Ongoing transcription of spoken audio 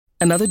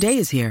Another day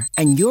is here,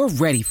 and you're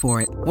ready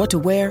for it. What to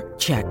wear?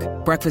 Check.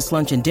 Breakfast,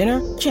 lunch, and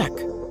dinner? Check.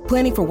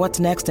 Planning for what's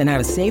next and how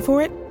to save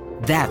for it?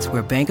 That's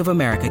where Bank of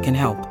America can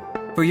help.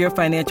 For your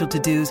financial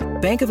to-dos,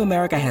 Bank of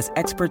America has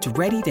experts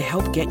ready to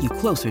help get you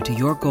closer to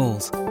your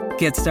goals.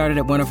 Get started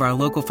at one of our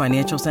local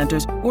financial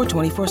centers or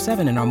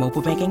 24/7 in our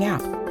mobile banking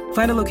app.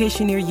 Find a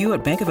location near you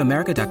at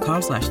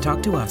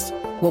bankofamerica.com/talktous.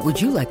 What would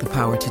you like the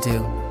power to do?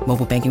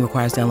 Mobile banking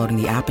requires downloading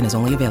the app and is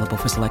only available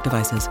for select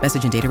devices.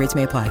 Message and data rates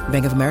may apply.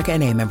 Bank of America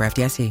N.A., member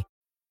FDIC.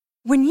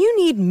 When you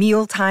need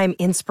mealtime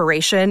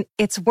inspiration,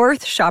 it's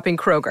worth shopping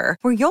Kroger,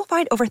 where you'll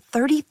find over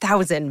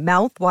 30,000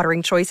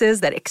 mouth-watering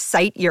choices that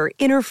excite your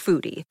inner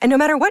foodie. And no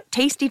matter what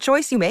tasty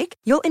choice you make,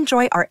 you'll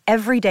enjoy our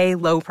everyday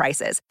low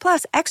prices,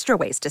 plus extra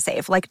ways to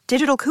save, like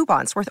digital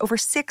coupons worth over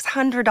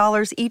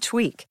 $600 each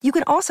week. You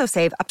can also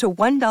save up to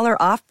 $1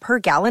 off per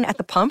gallon at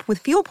the pump with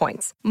fuel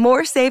points.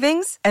 More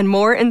savings and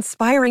more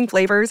inspiring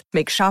flavors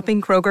make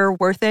shopping Kroger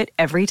worth it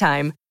every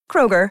time.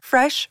 Kroger,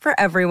 fresh for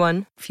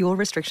everyone. Fuel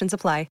restrictions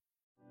apply.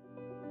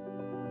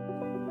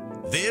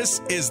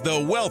 This is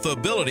the Wealth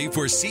Ability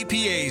for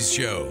CPAs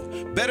show.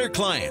 Better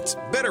clients,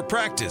 better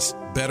practice,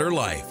 better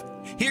life.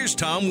 Here's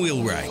Tom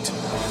Wheelwright.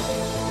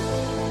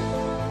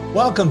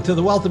 Welcome to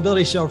the Wealth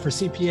Ability Show for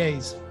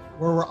CPAs,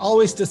 where we're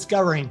always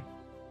discovering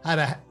how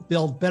to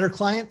build better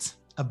clients,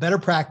 a better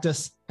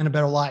practice, and a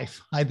better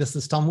life. Hi, this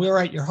is Tom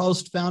Wheelwright, your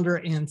host, founder,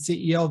 and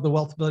CEO of the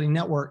Wealth Ability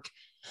Network.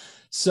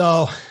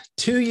 So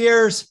 2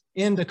 years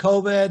into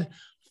COVID,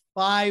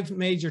 5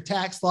 major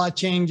tax law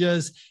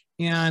changes,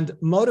 and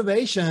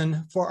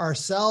motivation for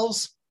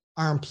ourselves,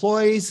 our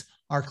employees,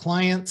 our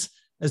clients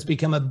has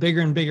become a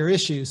bigger and bigger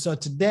issue. So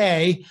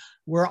today,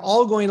 we're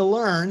all going to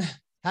learn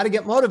how to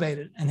get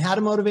motivated and how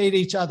to motivate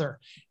each other.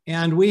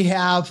 And we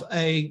have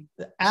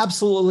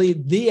absolutely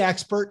the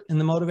expert in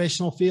the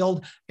motivational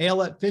field,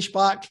 Ayelet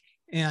Fishbach.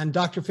 And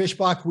Dr.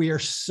 Fishbach, we are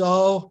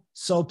so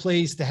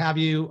pleased to have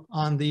you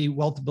on the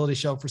Wealth Ability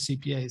Show for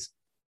CPAs.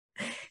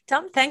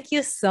 Tom, thank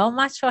you so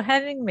much for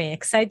having me.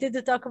 Excited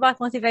to talk about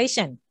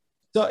motivation.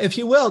 So if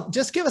you will,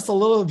 just give us a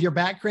little of your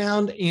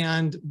background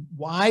and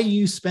why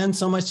you spend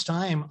so much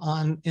time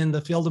in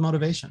the field of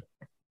motivation.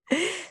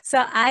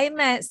 So I'm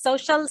a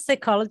social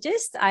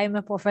psychologist. I'm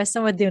a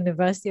professor at the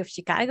University of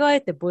Chicago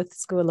at the Booth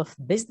School of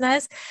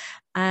Business.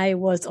 I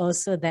was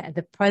also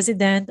the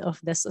president of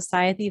the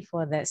Society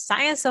for the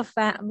Science of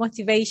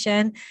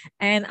Motivation,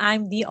 and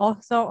I'm the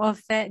author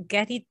of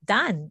Get It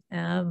Done,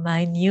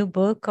 my new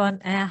book on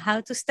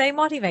how to stay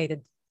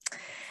motivated.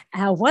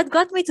 What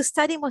got me to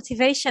study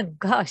motivation?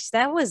 Gosh,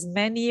 that was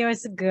many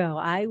years ago.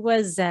 I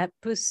was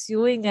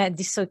pursuing a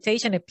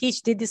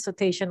PhD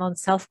dissertation on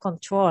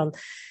self-control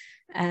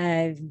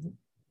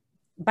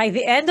by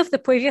the end of the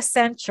previous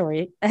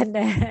century, and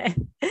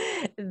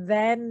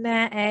then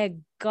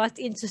got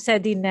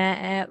interested in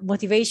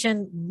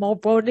motivation more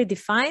broadly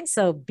defined.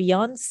 So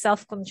beyond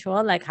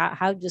self-control, like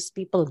how just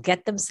people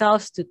get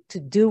themselves to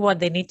do what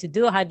they need to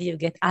do? How do you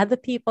get other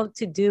people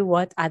to do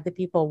what other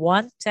people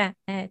want to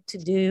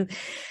do?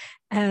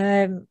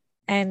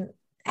 And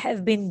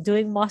have been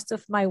doing most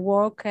of my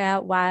work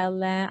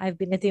while I've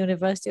been at the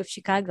University of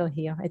Chicago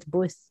here at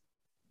Booth.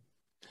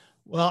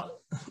 Well,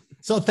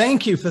 so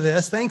thank you for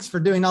this. Thanks for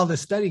doing all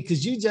this study,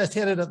 because you just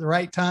hit it at the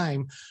right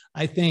time.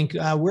 I think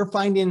we're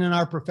finding in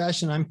our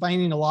profession, I'm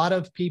finding a lot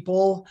of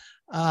people,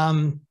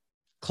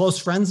 close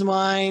friends of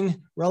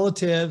mine,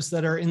 relatives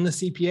that are in the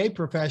CPA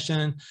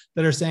profession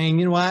that are saying,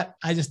 you know what,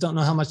 I just don't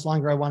know how much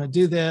longer I want to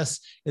do this.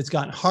 It's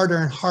gotten harder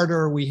and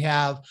harder. We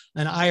have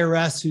an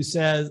IRS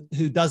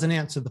who doesn't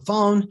answer the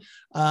phone.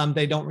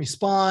 They don't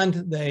respond.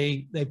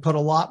 They put a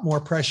lot more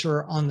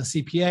pressure on the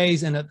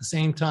CPAs, and at the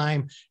same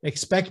time,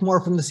 expect more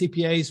from the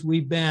CPAs.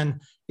 We've been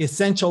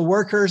essential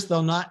workers,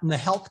 though not in the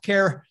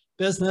healthcare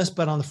business,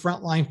 but on the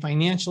front line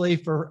financially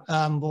for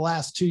the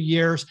last 2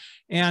 years.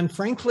 And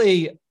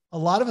frankly, a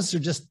lot of us are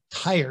just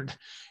tired.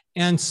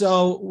 And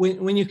so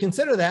when you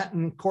consider that,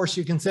 and of course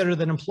you consider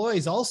that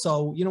employees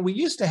also, we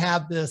used to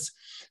have this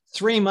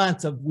 3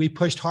 months of we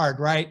pushed hard,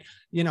 right?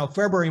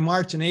 February,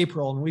 March, and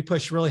April, and we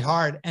pushed really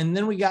hard. And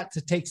then we got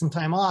to take some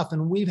time off,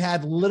 and we've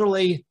had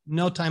literally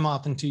no time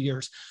off in 2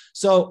 years.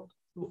 So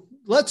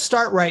let's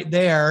start right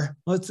there.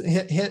 Let's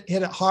hit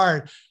it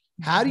hard.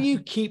 How do you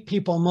keep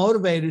people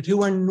motivated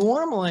who are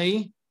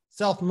normally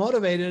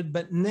self-motivated,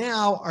 but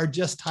now are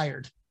just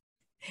tired?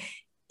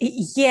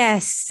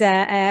 Yes,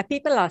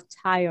 people are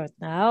tired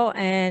now,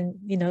 and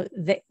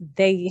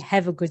they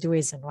have a good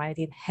reason, right?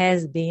 It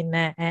has been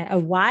a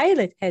while.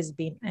 It has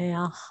been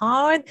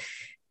hard.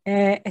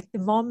 At the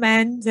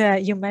moment,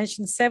 you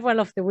mentioned several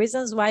of the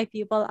reasons why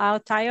people are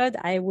tired.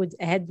 I would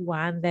add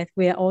one, that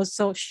we are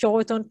also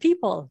short on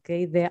people.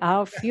 Okay, there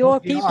are fewer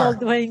people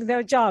doing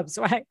their jobs,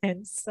 right?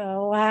 And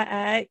so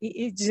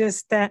it's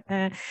just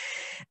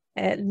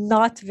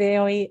not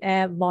very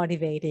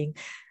motivating.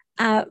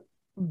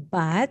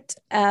 But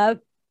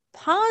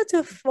part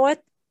of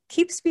what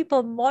keeps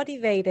people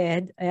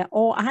motivated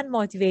or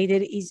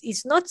unmotivated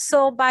is not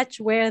so much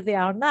where they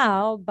are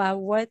now, but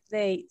what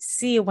they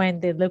see when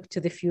they look to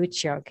the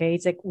future. Okay,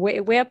 it's like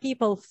where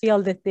people feel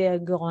that they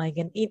are going,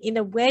 and in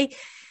a way,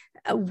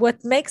 what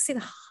makes it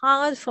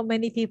hard for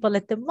many people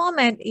at the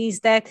moment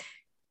is that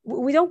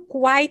we don't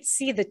quite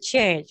see the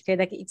change. Okay,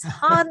 like it's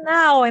hard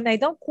now, and I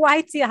don't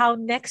quite see how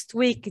next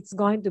week it's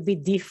going to be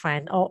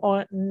different,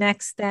 or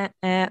next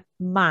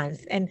month.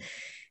 And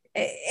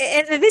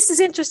this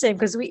is interesting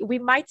because we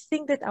might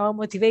think that our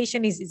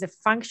motivation is a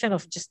function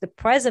of just the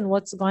present,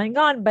 what's going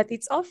on, but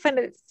it's often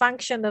a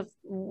function of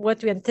what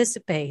we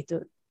anticipate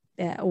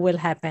will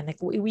happen.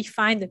 Like we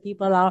find that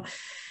people are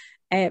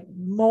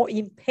more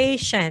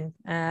impatient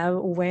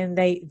when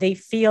they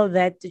feel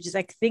that just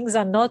like things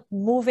are not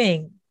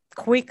moving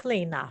quickly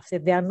enough,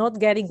 that they are not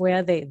getting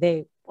where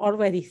they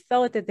already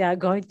thought that they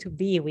are going to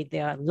be with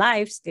their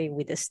lives,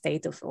 with the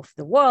state of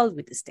the world,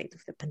 with the state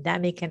of the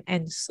pandemic,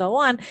 and so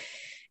on.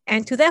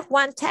 And to that,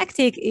 one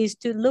tactic is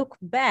to look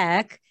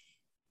back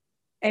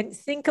and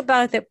think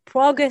about the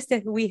progress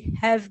that we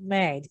have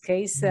made.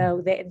 Okay,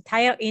 so the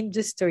entire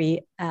industry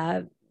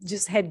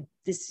just had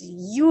this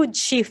huge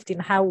shift in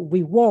how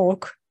we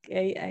work.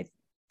 Okay,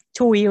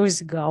 2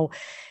 years ago,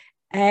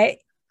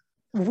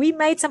 we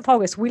made some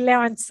progress. We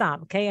learned some.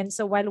 Okay, and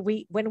so when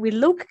we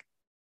look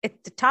at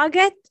the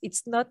target,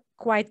 it's not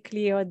quite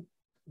clear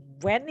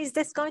when is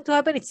this going to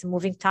happen. It's a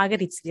moving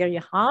target. It's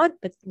very hard.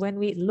 But when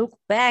we look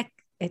back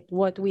at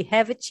what we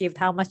have achieved,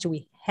 how much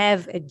we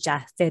have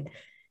adjusted,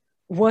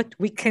 what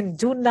we can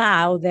do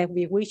now that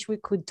we wish we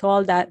could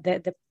tell that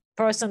the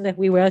person that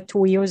we were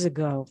 2 years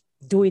ago,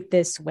 do it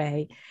this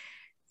way.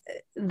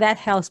 That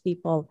helps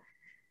people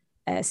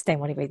stay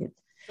motivated.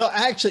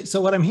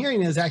 So what I'm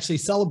hearing is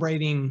actually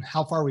celebrating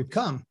how far we've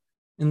come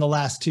in the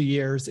last 2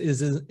 years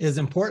is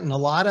important. A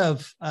lot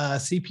of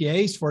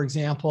CPAs, for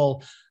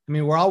example, I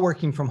mean, we're all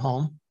working from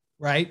home,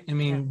 right? I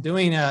mean,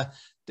 doing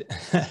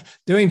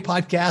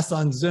podcasts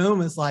on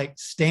Zoom is like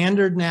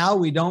standard now.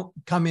 We don't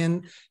come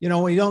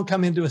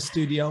into a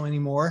studio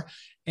anymore.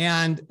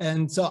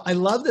 And so I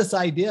love this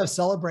idea of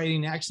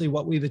celebrating actually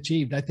what we've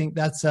achieved. I think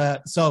that's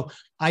so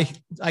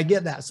I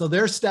get that. So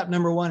their step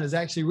number one is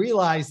actually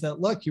realize that,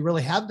 look, you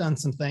really have done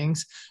some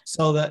things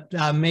so that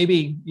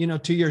maybe,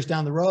 2 years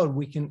down the road,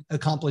 we can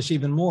accomplish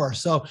even more.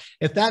 So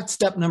if that's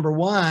step number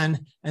one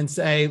and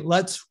say,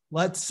 let's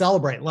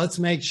celebrate, let's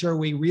make sure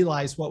we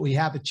realize what we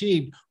have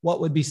achieved, what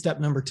would be step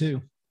number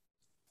two?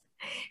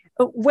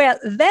 Well,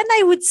 then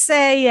I would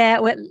say,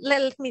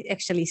 let me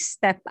actually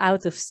step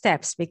out of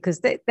steps, because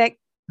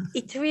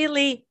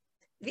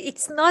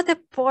it's not a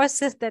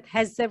process that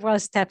has several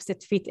steps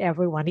that fit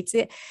everyone. It's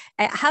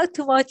how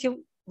to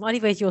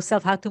motivate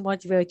yourself, how to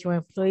motivate your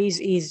employees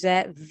is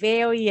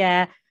very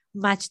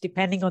much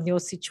depending on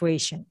your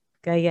situation,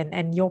 okay,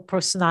 and your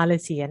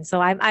personality. And so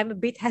I'm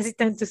a bit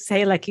hesitant to say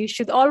like you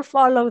should all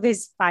follow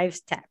these 5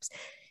 steps.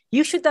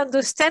 You should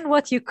understand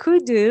what you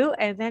could do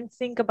and then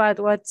think about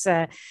what's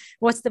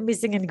the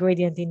missing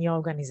ingredient in your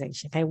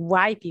organization, okay?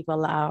 Why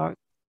people are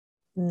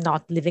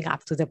not living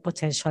up to their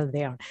potential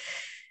there.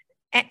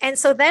 And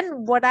so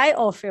then what I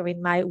offer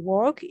in my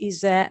work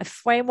is a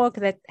framework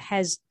that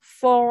has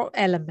 4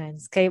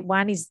 elements, okay?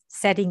 One is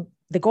setting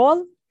the goal,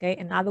 okay?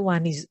 Another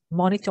one is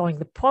monitoring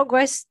the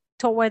progress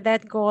toward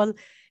that goal.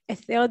 A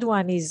third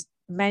one is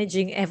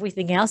managing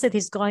everything else that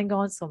is going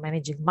on, so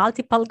managing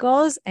multiple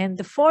goals. And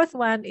the 4th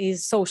one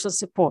is social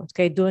support,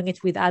 okay, doing it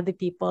with other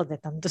people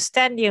that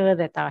understand you,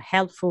 that are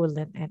helpful,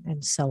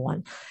 and so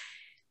on.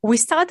 We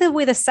started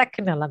with a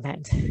second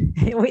element.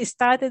 We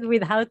started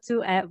with how to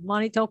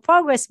monitor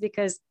progress,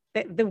 because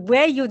the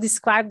way you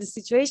describe the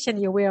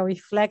situation, you were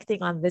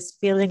reflecting on this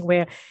feeling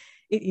where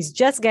it is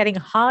just getting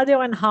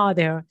harder and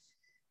harder.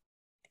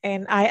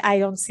 And I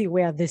don't see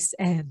where this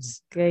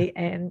ends, okay?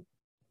 And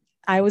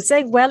I was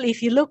saying, well,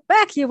 if you look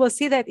back, you will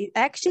see that it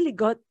actually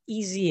got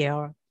easier.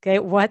 Okay,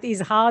 what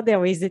is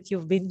harder is that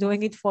you've been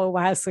doing it for a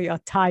while, so you're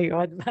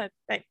tired. But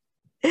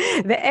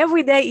the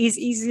everyday is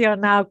easier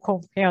now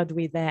compared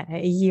with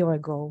a year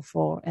ago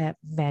for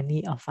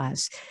many of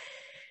us.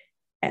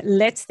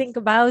 Let's think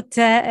about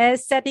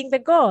setting the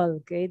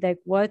goal. Okay, like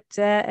what's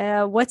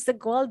the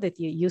goal that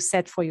you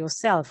set for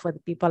yourself, for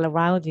the people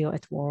around you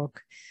at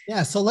work?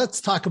 Yeah, so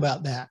let's talk about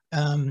that.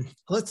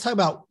 Let's talk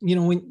about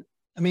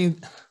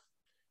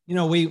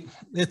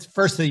it's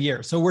first of the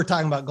year. So we're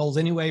talking about goals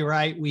anyway,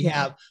 right? We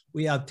have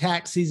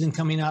tax season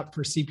coming up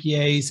for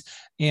CPAs,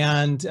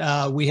 and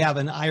we have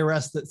an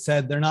IRS that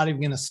said they're not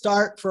even going to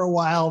start for a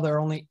while.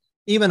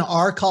 Even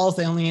our calls,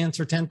 they only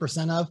answer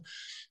 10% of.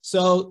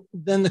 So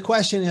then the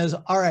question is,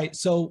 all right,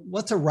 so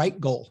what's a right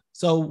goal?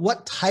 So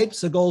what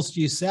types of goals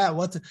do you set?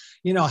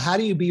 How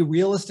do you be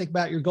realistic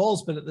about your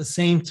goals, but at the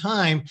same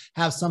time,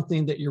 have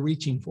something that you're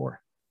reaching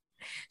for?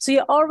 So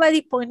you're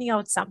already pointing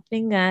out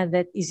something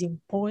that is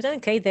important.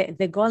 Okay,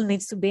 the goal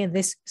needs to be in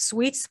this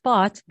sweet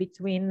spot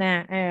between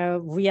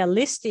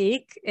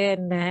realistic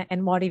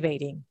and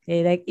motivating.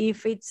 Okay? Like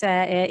if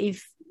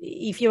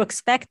if you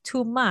expect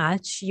too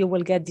much, you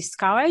will get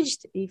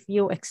discouraged. If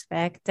you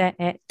expect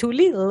too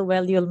little,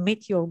 well, you'll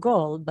meet your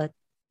goal, but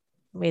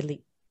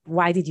really,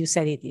 why did you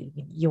set it?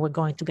 You were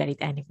going to get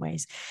it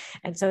anyways.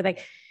 And so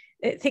like,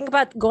 think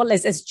about goal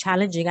as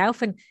challenging. I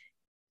often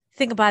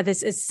think about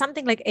this as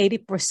something like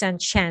 80%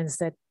 chance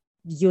that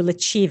you'll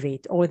achieve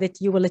it, or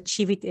that you will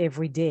achieve it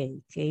every day.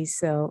 Okay.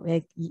 So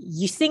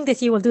you think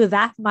that you will do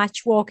that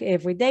much work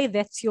every day.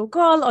 That's your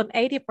goal. On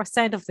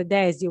 80% of the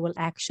days, you will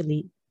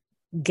actually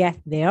get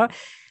there.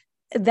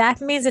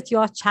 That means that you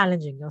are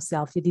challenging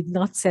yourself. You did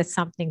not set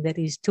something that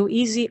is too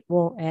easy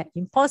or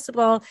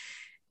impossible.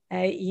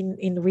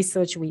 In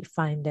research, we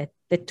find that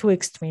the two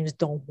extremes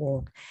don't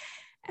work.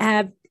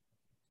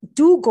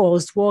 Do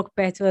goals work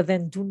better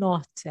than do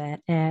not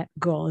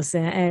goals?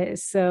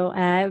 So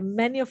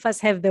many of us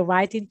have the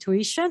right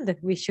intuition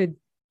that we should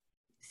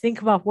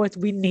think about what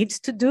we need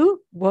to do,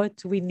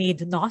 what we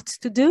need not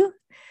to do.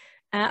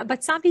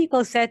 But some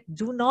people said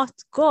do not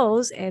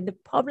goals. And the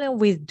problem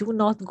with do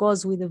not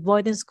goals, with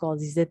avoidance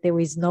goals, is that there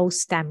is no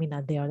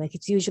stamina there. Like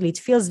it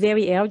feels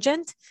very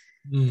urgent.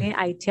 Okay,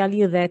 I tell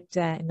you that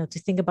to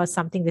think about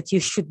something that you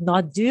should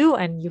not do,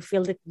 and you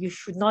feel that you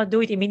should not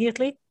do it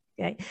immediately.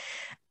 Okay,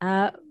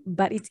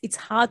 but it's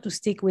hard to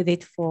stick with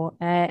it for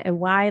a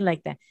while.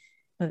 Like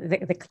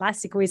the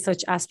classic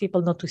research asks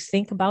people not to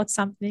think about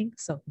something.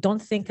 So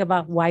don't think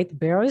about white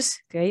bears,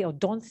 okay, or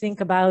don't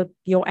think about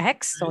your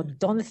ex, or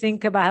don't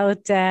think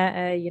about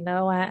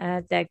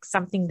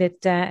something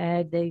that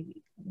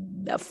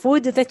the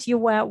food that you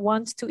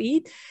want to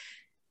eat.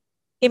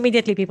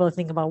 Immediately people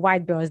think about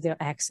white bears, their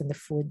ex, and the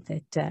food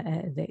that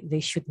they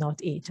should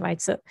not eat,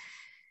 right? So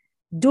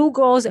do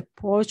goals,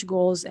 approach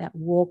goals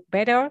work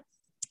better.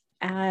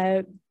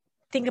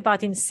 Think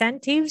about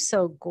incentives,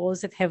 so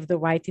goals that have the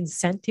right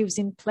incentives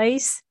in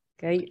place,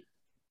 okay?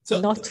 So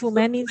not too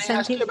many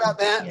incentives. Ask you about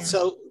that. Yeah.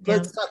 So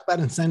let's talk about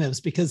incentives,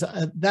 because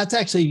that's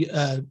actually,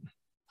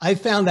 I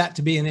found that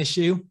to be an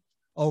issue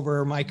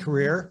over my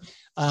career,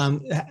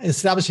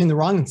 establishing the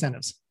wrong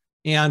incentives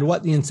and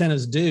what the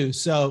incentives do.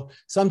 So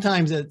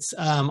sometimes it's,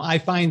 I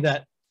find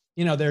that,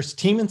 there's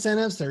team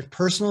incentives, there's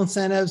personal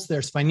incentives,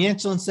 there's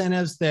financial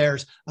incentives,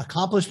 there's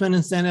accomplishment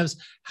incentives.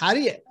 How do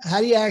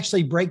you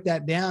actually break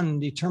that down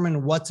and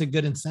determine what's a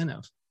good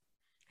incentive?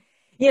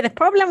 Yeah, the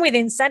problem with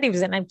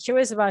incentives, and I'm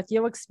curious about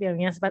your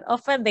experience, but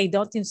often they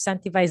don't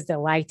incentivize the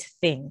right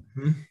thing.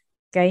 Mm-hmm.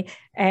 Okay.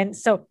 And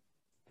so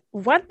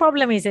one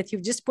problem is that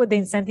you've just put the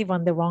incentive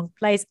on the wrong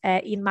place.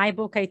 In my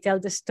book, I tell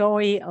the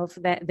story of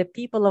the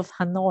people of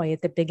Hanoi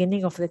at the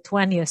beginning of the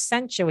 20th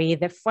century.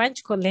 The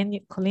French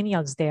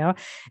colonials there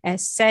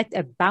set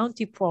a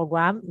bounty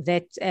program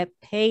that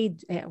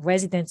paid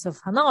residents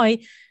of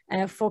Hanoi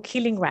for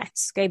killing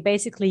rats. Okay,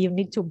 basically, you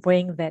need to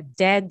bring the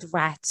dead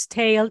rat's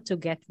tail to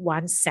get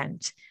 1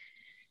 cent.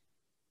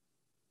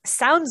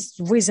 Sounds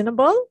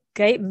reasonable.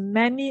 Okay,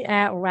 many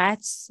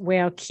rats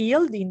were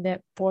killed in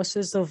the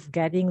process of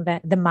getting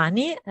the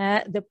money.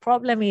 The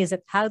problem is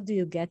that how do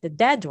you get a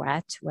dead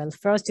rat? Well,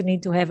 first you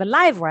need to have a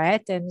live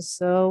rat. And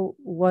so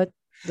what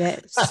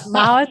the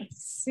smart,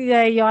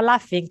 you're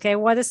laughing. Okay,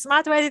 what the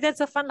smart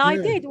residents of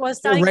Hanoi did was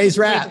raise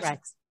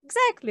rats.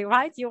 Exactly,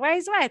 right? You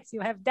raise rats,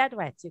 you have dead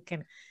rats, you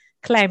can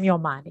claim your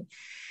money.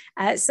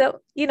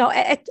 So,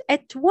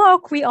 at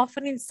work, we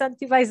often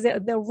incentivize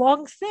the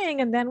wrong thing,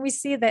 and then we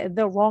see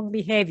the wrong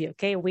behavior.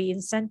 Okay, we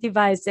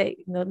incentivize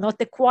not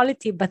the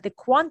quality, but the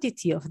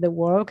quantity of the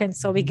work. And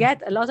so we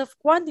get a lot of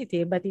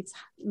quantity, but it's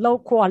low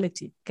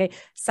quality. Okay,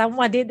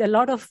 someone did a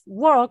lot of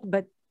work,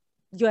 but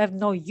you have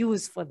no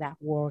use for that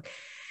work.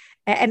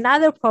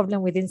 Another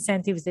problem with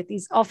incentives that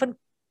is often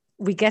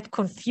we get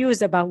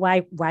confused about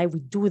why we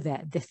do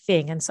the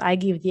thing. And so I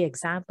give the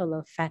example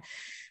of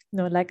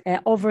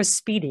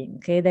overspeeding.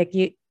 Okay, like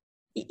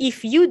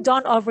if you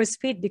don't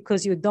overspeed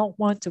because you don't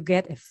want to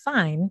get a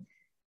fine,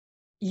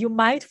 you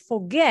might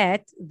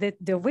forget that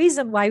the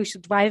reason why you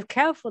should drive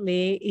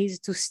carefully is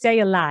to stay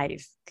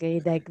alive.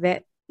 Okay, like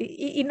that.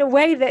 In a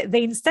way,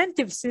 the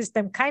incentive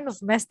system kind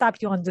of messed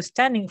up your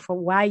understanding for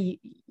why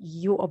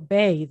you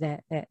obey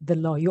the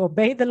law. You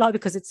obey the law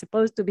because it's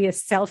supposed to be a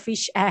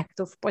selfish act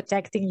of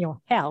protecting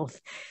your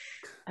health.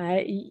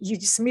 You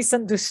just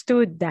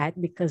misunderstood that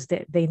because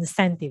the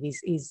incentive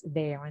is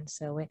there. And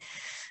so,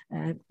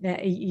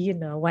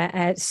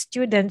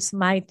 students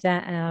might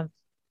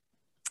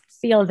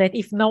feel that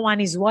if no one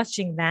is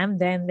watching them,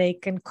 then they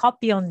can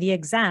copy on the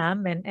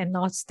exam and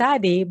not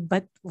study.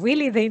 But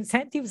really, the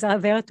incentives are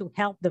there to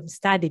help them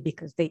study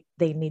because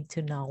they need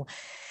to know.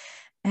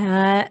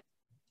 I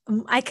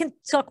can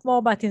talk more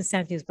about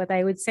incentives, but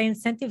I would say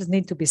incentives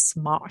need to be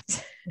smart.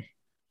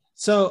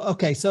 So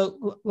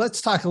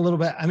let's talk a little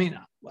bit. I mean,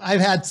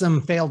 I've had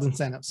some failed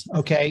incentives.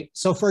 Okay.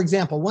 So for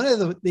example, one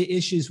of the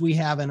issues we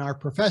have in our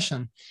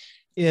profession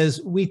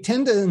is we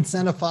tend to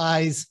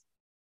incentivize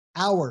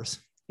hours,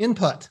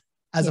 input,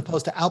 as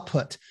opposed to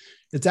output.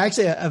 It's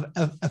actually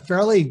a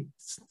fairly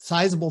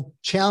sizable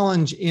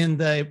challenge in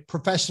the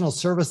professional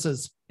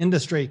services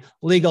industry,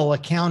 legal,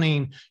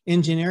 accounting,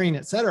 engineering,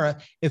 et cetera.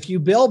 If you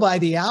bill by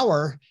the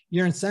hour,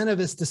 your incentive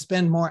is to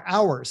spend more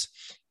hours.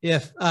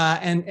 if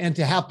and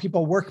to have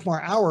people work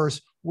more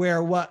hours,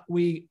 where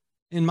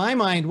in my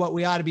mind, what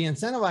we ought to be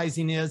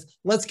incentivizing is,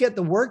 let's get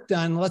the work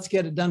done. Let's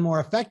get it done more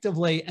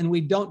effectively. And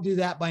we don't do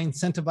that by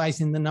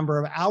incentivizing the number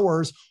of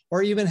hours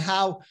or even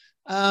how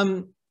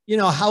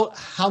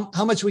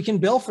much we can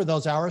bill for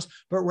those hours,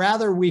 but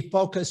rather we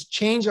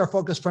change our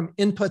focus from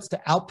inputs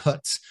to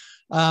outputs.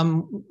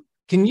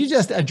 Can you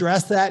just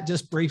address that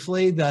just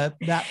briefly, that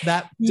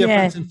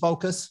difference in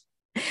focus?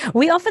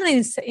 We often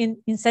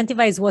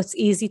incentivize what's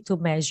easy to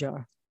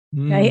measure.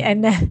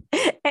 Right?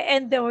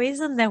 And the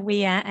reason that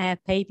we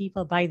pay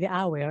people by the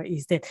hour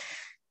is that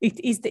it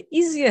is the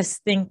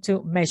easiest thing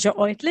to measure,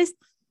 or at least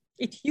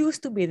it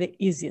used to be the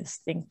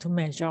easiest thing to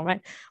measure,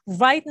 right?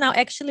 Right now,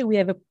 actually, we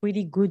have a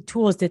pretty good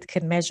tools that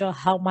can measure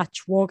how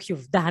much work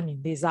you've done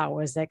in these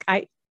hours. Like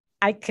I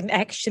can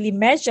actually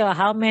measure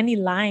how many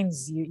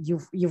lines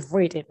you've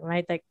written,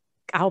 right? Like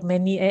how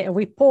many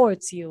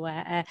reports you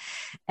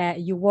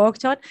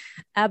worked on,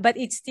 but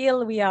it's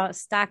still, we are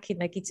stuck in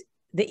like it's.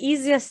 The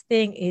easiest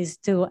thing is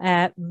to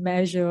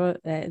measure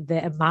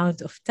the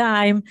amount of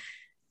time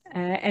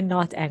and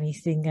not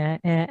anything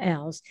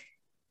else.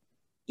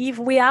 If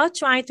we are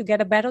trying to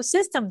get a better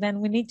system, then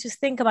we need to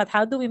think about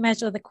how do we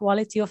measure the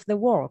quality of the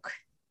work?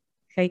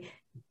 Okay,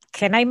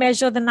 can I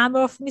measure the number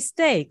of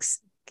mistakes?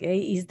 Okay,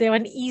 is there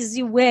an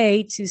easy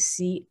way to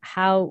see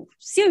how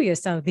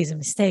serious are these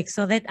mistakes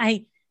so that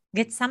I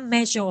get some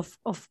measure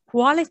of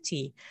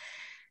quality?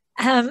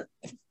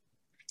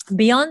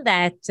 Beyond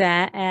that,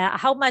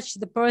 how much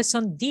the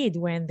person did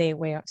when they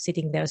were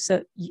sitting there.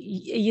 So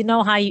you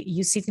know how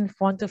you sit in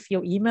front of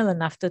your email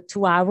and after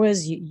 2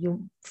 hours,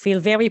 you feel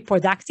very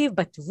productive,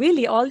 but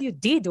really all you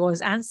did was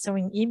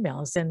answering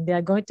emails and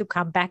they're going to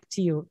come back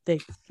to you,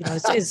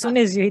 as soon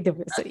as you hit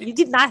so you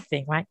did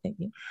nothing, right?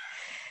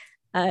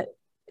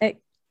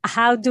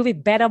 How do we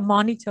better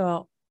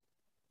monitor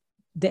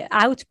the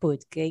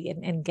output, okay,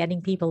 and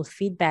getting people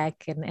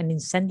feedback and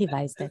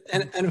incentivize that?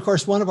 And of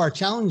course, one of our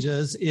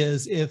challenges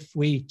is if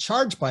we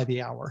charge by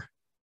the hour,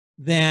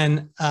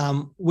 then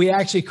we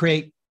actually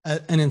create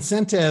an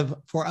incentive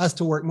for us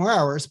to work more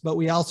hours, but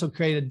we also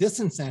create a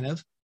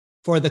disincentive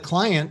for the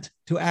client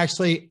to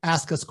actually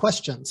ask us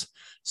questions.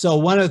 So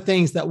one of the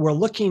things that we're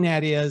looking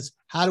at is,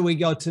 how do we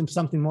go to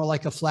something more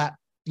like a flat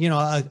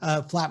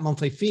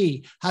monthly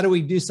fee? How do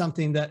we do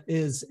something that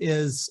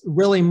is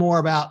really more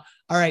about,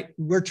 all right,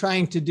 we're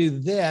trying to do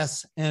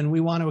this and we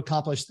want to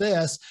accomplish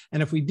this.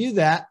 And if we do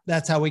that,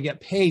 that's how we get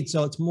paid.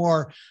 So it's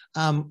more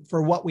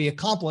for what we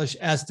accomplish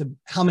as to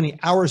how many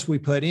hours we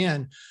put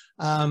in.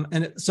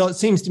 So it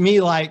seems to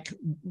me like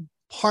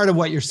part of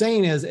what you're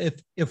saying is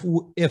if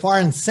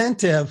our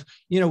incentive,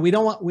 we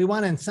want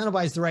to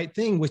incentivize the right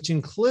thing, which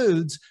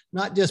includes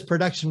not just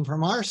production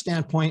from our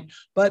standpoint,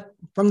 but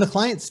from the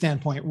client's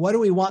standpoint. What do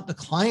we want the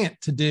client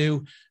to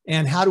do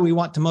and how do we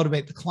want to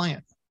motivate the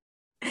client?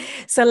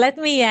 So let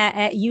me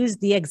use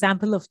the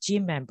example of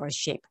gym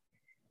membership.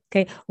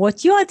 Okay,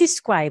 what you are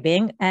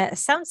describing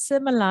sounds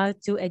similar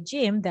to a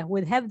gym that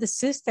would have the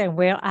system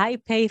where I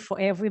pay for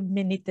every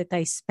minute that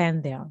I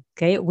spend there.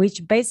 Okay,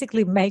 which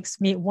basically makes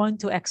me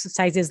want to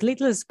exercise as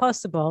little as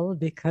possible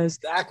because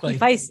exactly.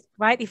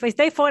 if I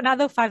stay for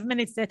another 5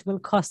 minutes, that will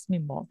cost me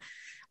more.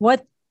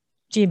 What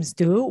gyms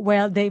do?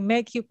 Well, they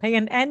make you pay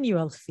an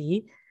annual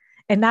fee.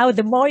 And now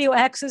the more you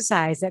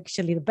exercise,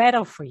 actually, the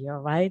better for you,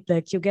 right?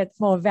 Like you get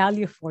more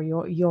value for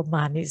your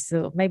money.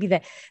 So maybe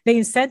the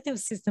incentive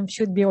system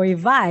should be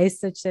revised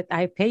such that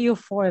I pay you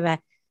for the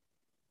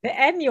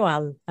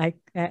annual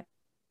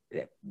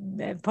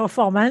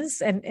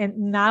performance. And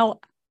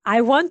now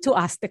I want to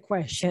ask the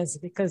questions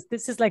because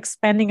this is like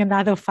spending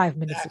another 5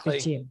 minutes at the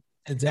gym.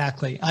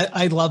 Exactly.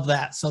 I love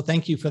that. So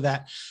thank you for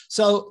that.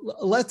 So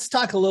let's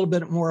talk a little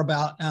bit more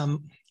about,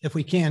 if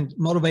we can,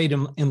 motivate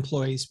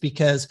employees,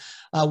 because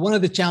one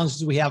of the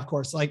challenges we have, of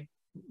course, like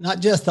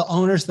not just the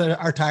owners that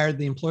are tired,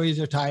 the employees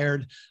are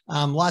tired,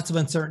 lots of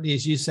uncertainty,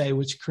 as you say,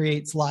 which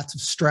creates lots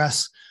of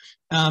stress.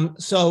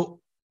 So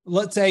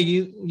let's say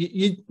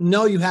you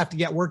know you have to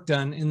get work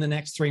done in the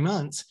next 3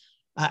 months.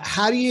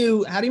 How do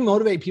you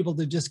motivate people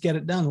to just get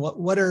it done?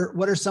 What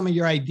are some of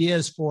your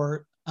ideas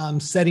for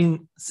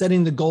setting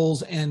the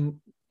goals and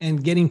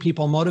getting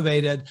people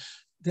motivated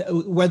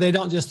where they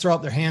don't just throw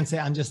up their hands and say,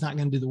 I'm just not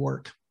going to do the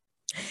work?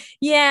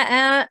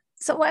 Yeah.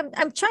 So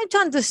I'm trying to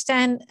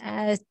understand,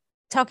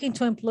 talking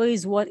to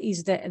employees, what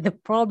is the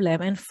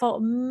problem? And for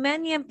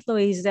many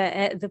employees,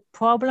 the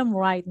problem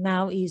right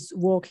now is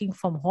working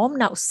from home.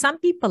 Now, some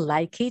people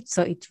like it,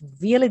 so it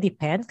really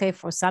depends. Okay,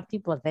 for some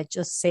people, they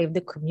just save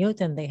the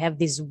commute and they have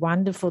these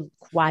wonderful,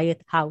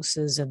 quiet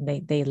houses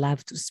and they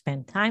love to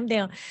spend time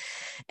there.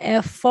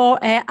 For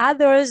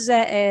others,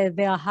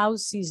 their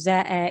house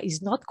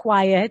is not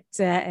quiet.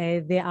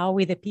 They are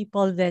with the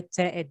people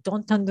that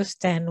don't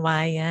understand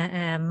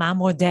why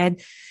mom or dad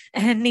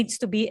needs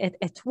to be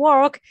at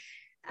work.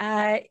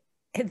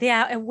 They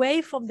are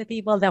away from the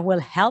people that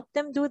will help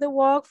them do the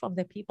work, from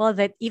the people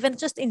that even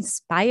just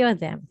inspire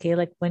them. Okay,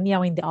 like when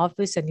you're in the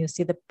office and you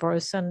see the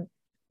person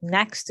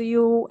next to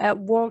you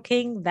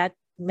working, that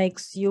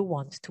makes you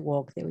want to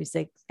work. There is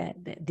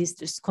this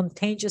just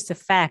contagious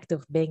effect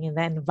of being in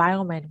the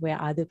environment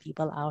where other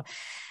people are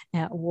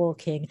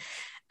working.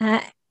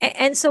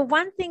 And so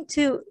one thing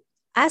to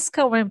ask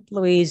our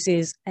employees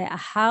is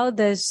how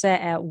does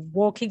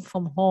working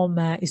from home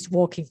is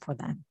working for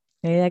them?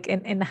 Okay? Like,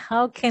 and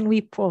how can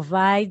we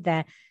provide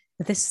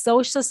the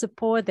social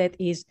support that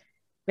is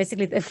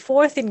basically the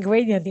fourth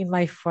ingredient in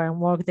my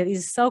framework that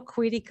is so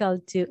critical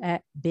to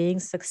being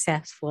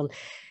successful.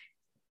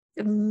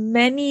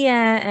 Many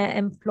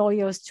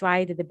employers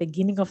tried at the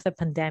beginning of the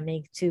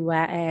pandemic to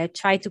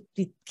try to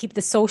keep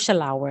the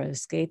social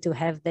hours, okay, to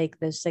have like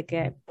this, like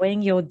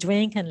bring your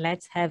drink and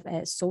let's have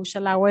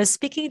social hours.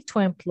 Speaking to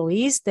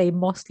employees, they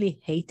mostly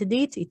hated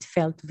it. It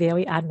felt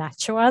very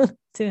unnatural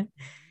to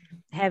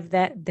have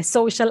the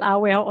social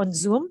hour on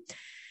Zoom.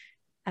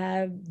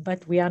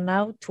 But we are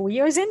now 2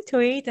 years into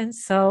it. And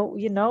so,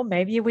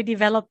 maybe we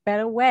develop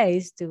better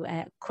ways to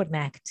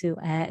connect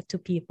to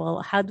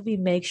people. How do we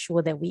make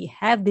sure that we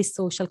have this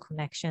social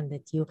connection,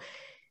 that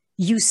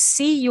you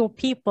see your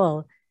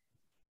people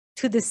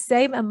to the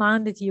same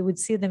amount that you would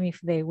see them if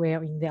they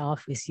were in the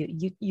office?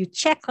 You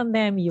check on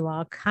them, you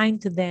are kind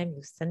to them,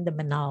 you send them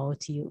a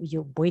note,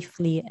 you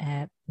briefly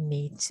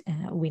meet.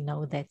 We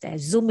know that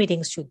Zoom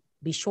meetings should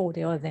be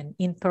shorter than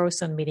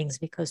in-person meetings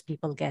because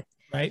people get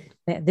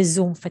the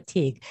Zoom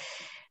fatigue.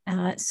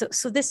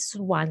 So this is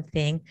one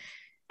thing.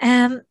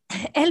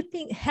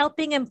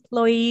 Helping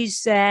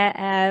employees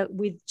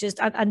with just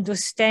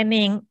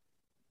understanding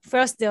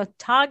first their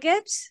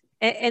targets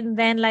and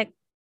then like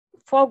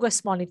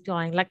progress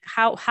monitoring, like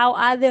how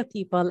other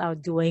people are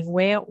doing,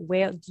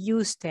 where do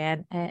you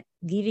stand,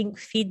 giving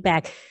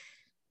feedback.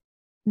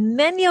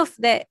 Many of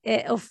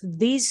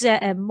these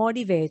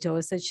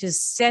motivators, such as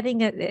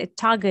setting a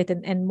target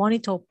and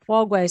monitor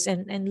progress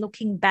and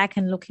looking back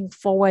and looking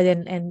forward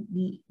and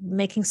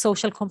making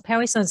social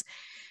comparisons,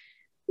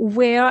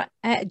 were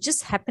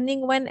just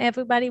happening when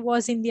everybody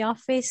was in the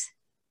office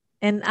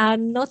and are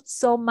not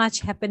so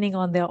much happening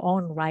on their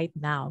own right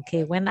now.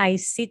 Okay, when I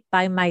sit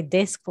by my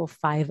desk for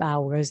 5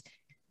 hours,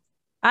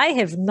 I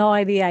have no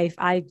idea if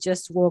I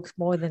just worked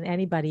more than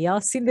anybody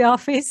else in the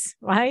office,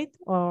 right?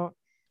 Or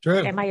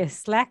True. Am I a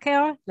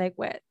slacker? Like,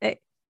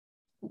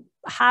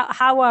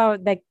 how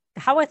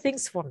are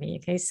things for me?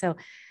 Okay, so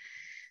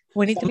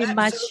we need to be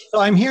much. So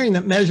I'm hearing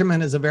that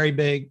measurement is a very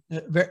big,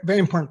 very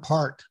important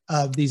part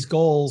of these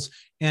goals,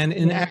 and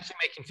in actually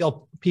making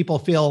people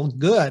feel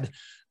good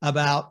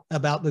about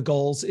the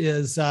goals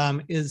is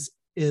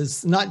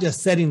not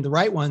just setting the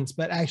right ones,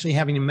 but actually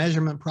having a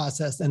measurement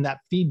process and that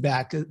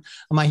feedback.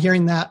 Am I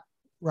hearing that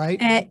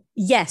right?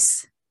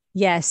 Yes.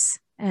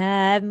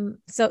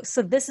 So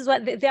this is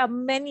what there are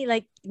many,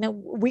 like,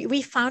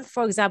 we found,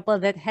 for example,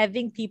 that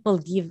having people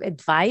give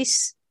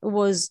advice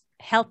was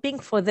helping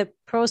for the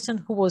person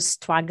who was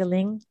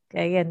struggling.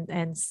 Okay.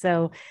 And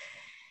so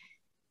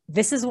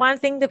this is one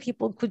thing that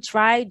people could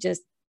try.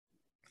 Just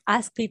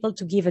ask people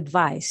to give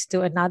advice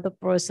to another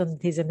person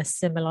that is in a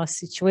similar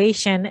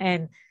situation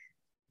and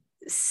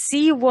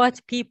see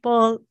what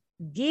people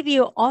give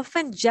you,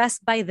 often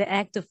just by the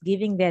act of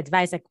giving the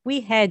advice. Like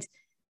we had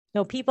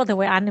people that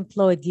were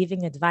unemployed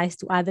giving advice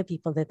to other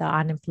people that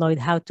are unemployed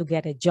how to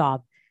get a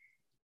job.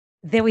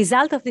 The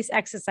result of this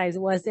exercise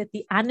was that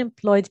the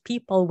unemployed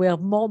people were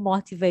more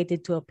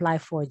motivated to apply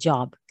for a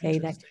job.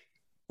 Okay,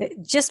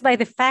 just by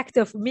the fact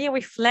of me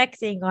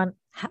reflecting on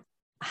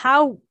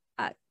how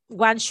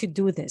one should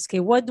do this. Okay,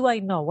 what do I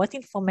know? What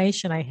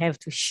information I have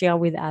to share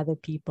with other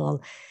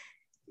people?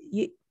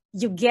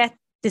 You get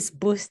this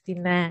boost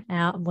in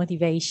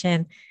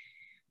motivation.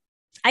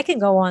 I can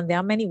go on. There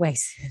are many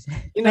ways.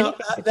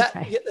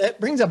 That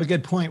brings up a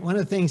good point. One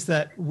of the things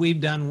that we've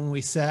done when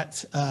we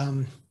set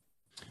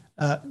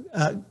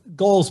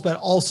goals, but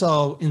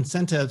also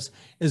incentives,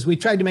 is we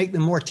tried to make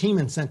them more team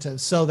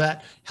incentives so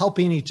that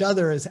helping each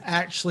other is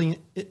actually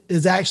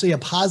a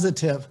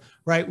positive,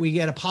 right? We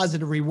get a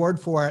positive reward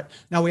for it.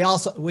 Now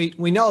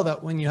we know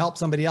that when you help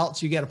somebody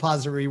else, you get a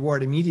positive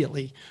reward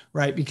immediately,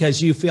 right?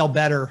 Because you feel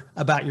better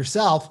about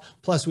yourself.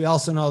 Plus we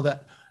also know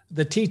that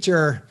the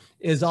teacher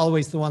is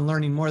always the one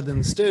learning more than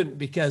the student,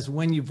 because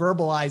when you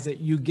verbalize it,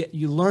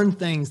 you learn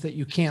things that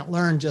you can't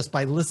learn just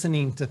by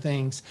listening to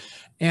things.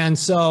 And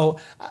so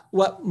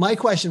what my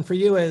question for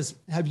you is,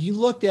 have you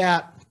looked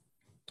at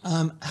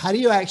how do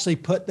you actually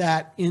put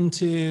that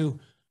into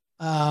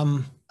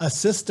a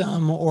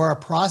system or a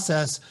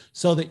process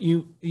so that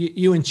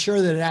you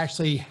ensure that it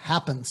actually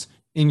happens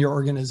in your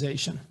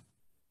organization?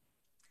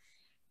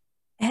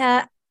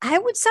 I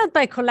would start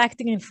by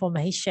collecting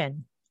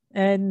information.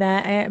 And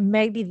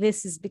maybe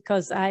this is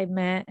because I'm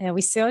a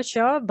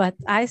researcher, but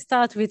I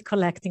start with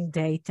collecting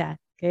data.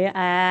 Okay,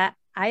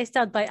 I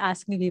start by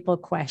asking people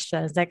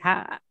questions like,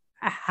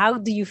 how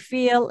do you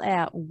feel?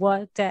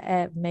 What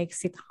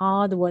makes it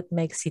hard? What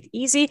makes it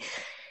easy?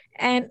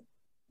 And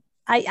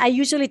I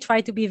usually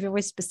try to be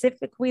very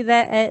specific with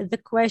the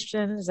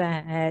questions.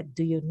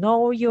 Do you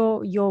know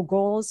your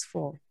goals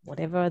for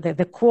whatever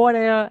the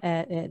quarter,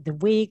 the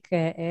week?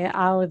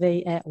 Are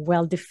they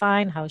well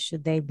defined? How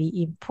should they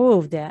be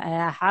improved?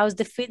 How's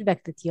the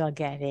feedback that you're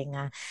getting?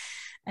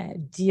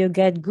 Do you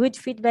get good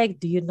feedback?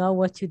 Do you know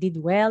what you did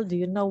well? Do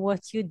you know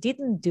what you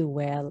didn't do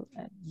well?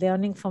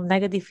 Learning from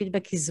negative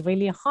feedback is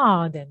really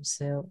hard, and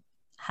so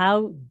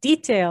how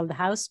detailed,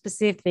 how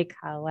specific,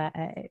 how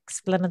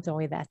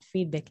explanatory that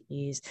feedback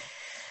is.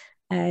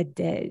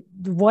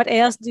 What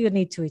else do you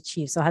need to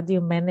achieve? So how do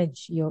you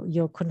manage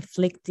your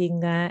conflicting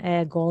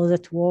goals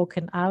at work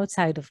and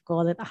outside of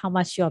goal, and how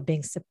much you are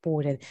being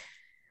supported?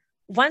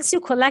 Once you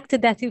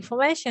collected that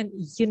information,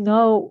 you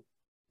know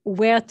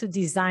where to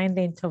design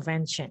the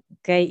intervention.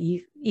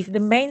 Okay, if the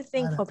main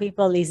thing for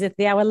people is that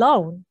they are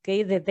alone,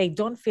 okay, that they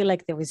don't feel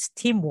like there is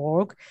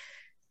teamwork,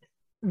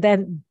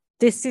 then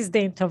this is the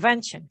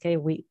intervention. Okay,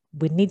 we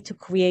need to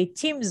create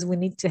teams. We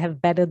need to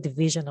have better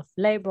division of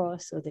labor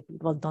so that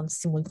people don't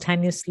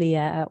simultaneously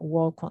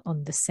work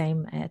on the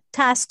same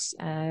tasks.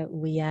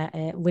 We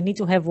need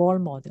to have role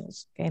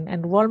models, okay?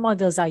 And role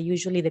models are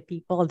usually the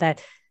people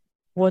that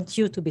want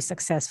you to be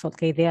successful.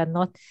 Okay, they're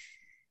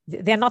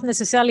not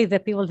necessarily the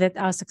people that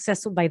are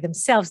successful by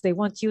themselves. They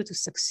want you to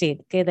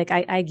succeed. Okay, like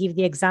I give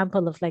the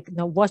example of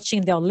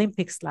watching the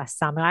Olympics last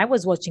summer. I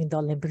was watching the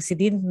Olympics. It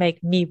didn't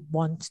make me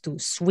want to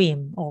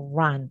swim or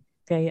run.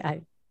 Okay,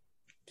 I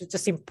was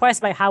just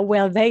impressed by how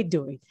well they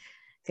do it.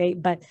 Okay,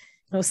 but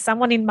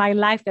someone in my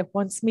life that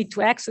wants me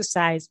to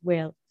exercise,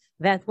 well,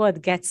 that's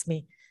what gets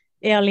me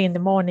early in the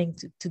morning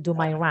to do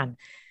my run.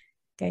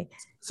 Okay.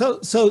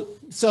 So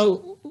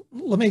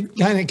let me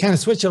kind of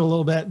switch it a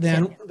little bit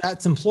then. Yeah.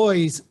 That's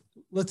employees.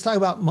 Let's talk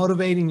about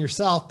motivating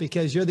yourself,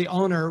 because you're the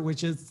owner,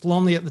 which is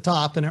lonely at the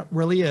top, and it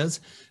really is,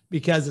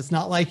 because it's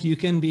not like you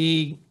can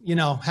be,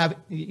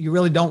 you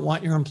really don't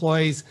want your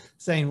employees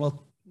saying,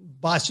 well,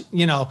 boss,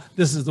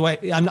 this is the way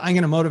I'm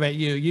going to motivate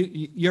you.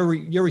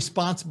 You're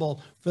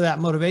responsible for that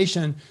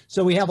motivation.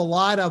 So we have a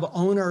lot of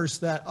owners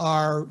that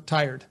are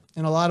tired,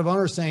 and a lot of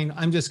owners saying,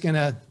 I'm just going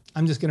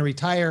to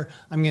retire.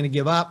 I'm going to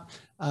give up.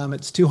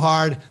 It's too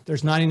hard.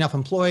 There's not enough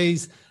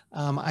employees.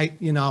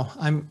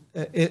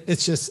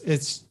 It's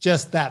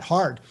just that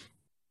hard.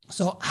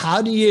 So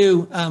how do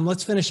you,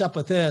 let's finish up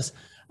with this.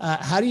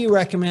 How do you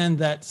recommend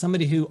that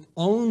somebody who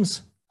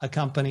owns a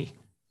company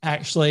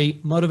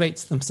actually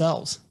motivates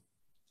themselves?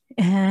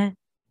 Yeah,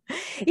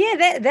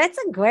 that's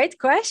a great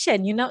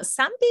question.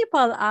 Some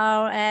people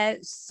are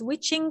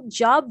switching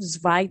jobs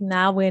right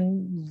now,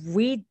 and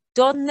we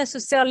don't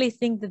necessarily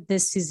think that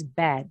this is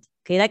bad.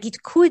 Okay, like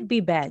it could be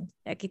bad.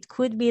 Like it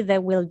could be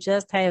that we'll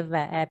just have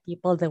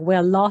people that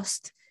were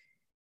lost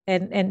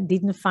and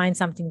didn't find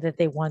something that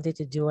they wanted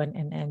to do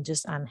and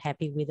just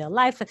unhappy with their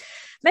life.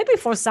 Maybe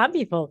for some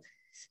people,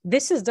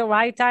 this is the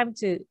right time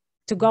to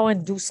go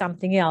and do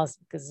something else,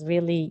 because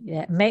really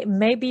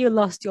maybe you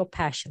lost your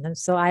passion. And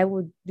so I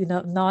would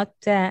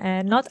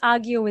not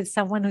argue with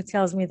someone who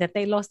tells me that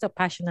they lost their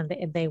passion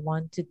and they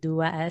want to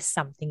do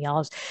something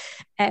else.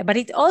 But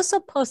it's also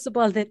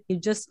possible that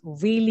you're just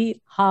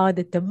really hard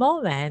at the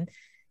moment.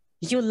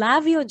 You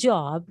love your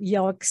job,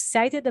 you're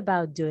excited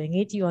about doing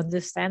it, you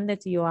understand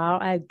that you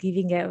are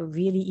giving a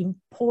really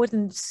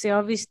important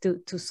service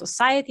to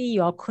society,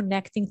 you are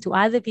connecting to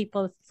other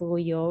people through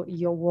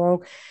your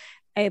work.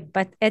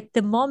 But at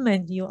the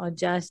moment, you are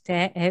just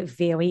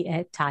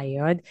very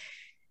tired.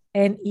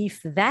 And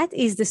if that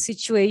is the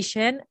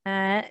situation,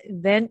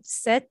 then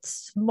set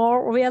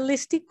more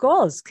realistic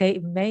goals. Okay,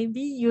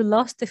 maybe you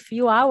lost a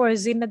few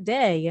hours in a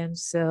day. And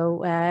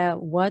so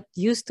what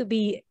used to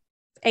be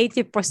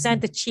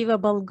 80%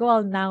 achievable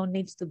goal now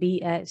needs to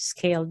be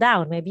scaled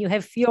down. Maybe you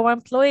have fewer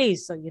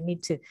employees, so you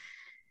need to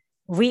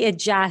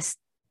readjust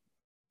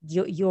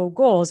your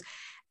goals.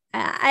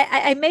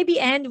 I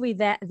maybe end with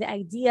the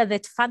idea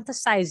that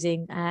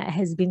fantasizing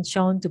has been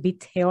shown to be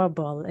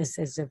terrible as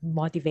a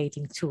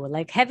motivating tool.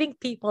 Like having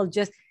people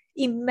just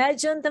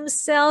imagine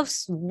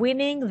themselves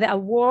winning the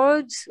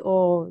awards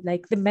or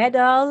like the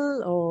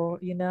medal or,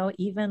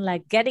 even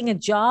like getting a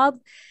job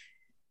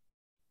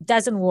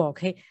doesn't work.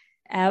 Hey?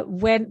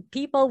 When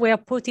people were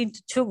put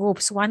into two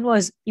groups, one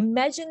was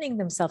imagining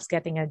themselves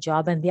getting a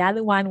job and the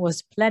other one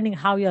was planning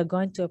how you're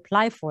going to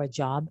apply for a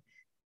job.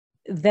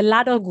 The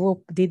latter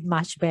group did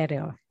much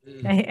better.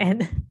 Okay?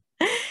 And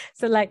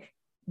so like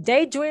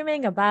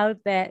daydreaming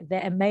about the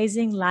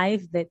amazing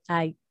life that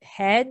I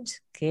had,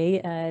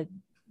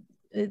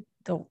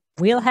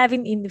 will have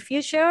in the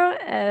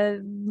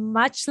future,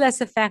 much less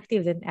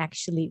effective than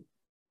actually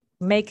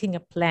making a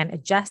plan,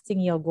 adjusting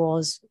your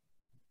goals,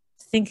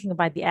 thinking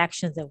about the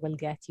actions that will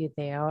get you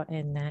there,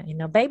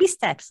 and baby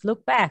steps,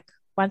 look back,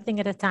 one thing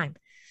at a time.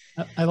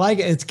 I like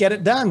it. It's get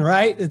it done,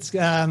 right? It's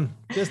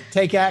just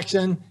take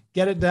action.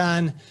 Get it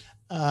done.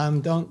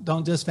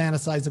 Don't just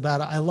fantasize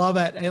about it. I love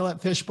it.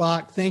 Ayelet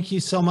Fishbach, thank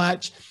you so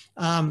much.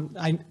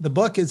 The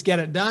book is Get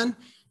It Done.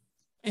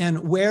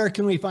 And where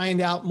can we find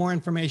out more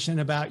information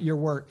about your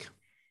work?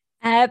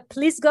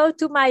 Please go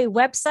to my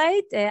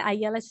website,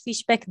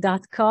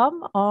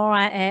 ayeletfishbeck.com,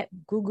 or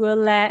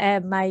Google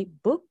my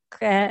book,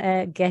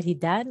 Get It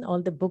Done.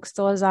 All the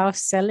bookstores are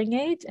selling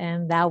it,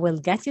 and that will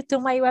get you to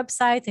my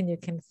website, and you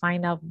can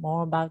find out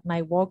more about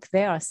my work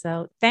there.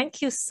 So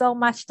thank you so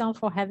much, Tom,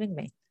 for having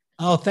me.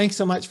 Oh, thanks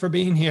so much for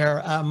being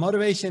here.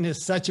 Motivation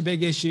is such a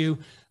big issue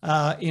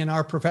in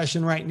our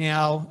profession right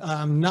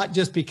now, not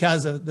just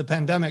because of the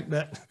pandemic,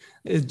 but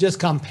it's just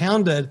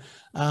compounded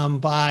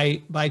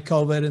by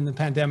COVID and the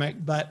pandemic,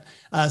 but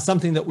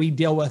something that we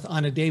deal with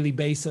on a daily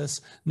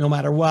basis, no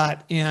matter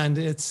what. And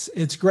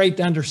it's great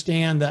to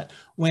understand that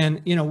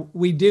when,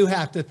 we do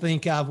have to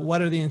think of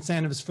what are the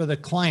incentives for the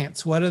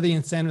clients, what are the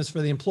incentives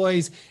for the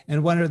employees,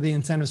 and what are the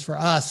incentives for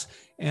us.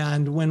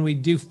 And when we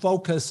do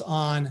focus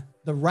on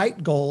the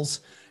right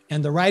goals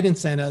and the right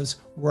incentives,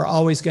 we're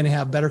always going to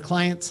have better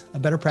clients, a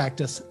better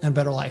practice, and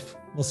better life.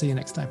 We'll see you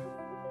next time.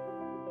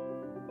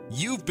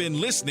 You've been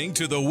listening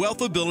to the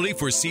Wealthability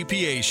for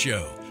CPAs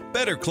show.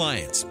 Better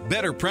clients,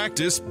 better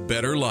practice,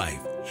 better life.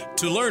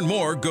 To learn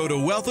more, go to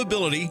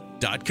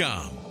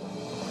wealthability.com.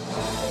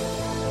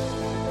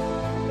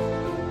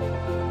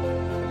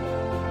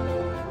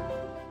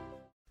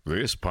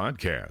 This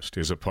podcast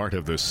is a part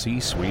of the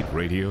C-Suite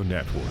Radio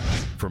Network.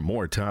 For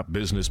more top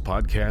business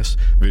podcasts,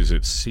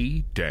 visit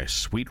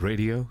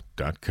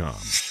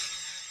c-suiteradio.com.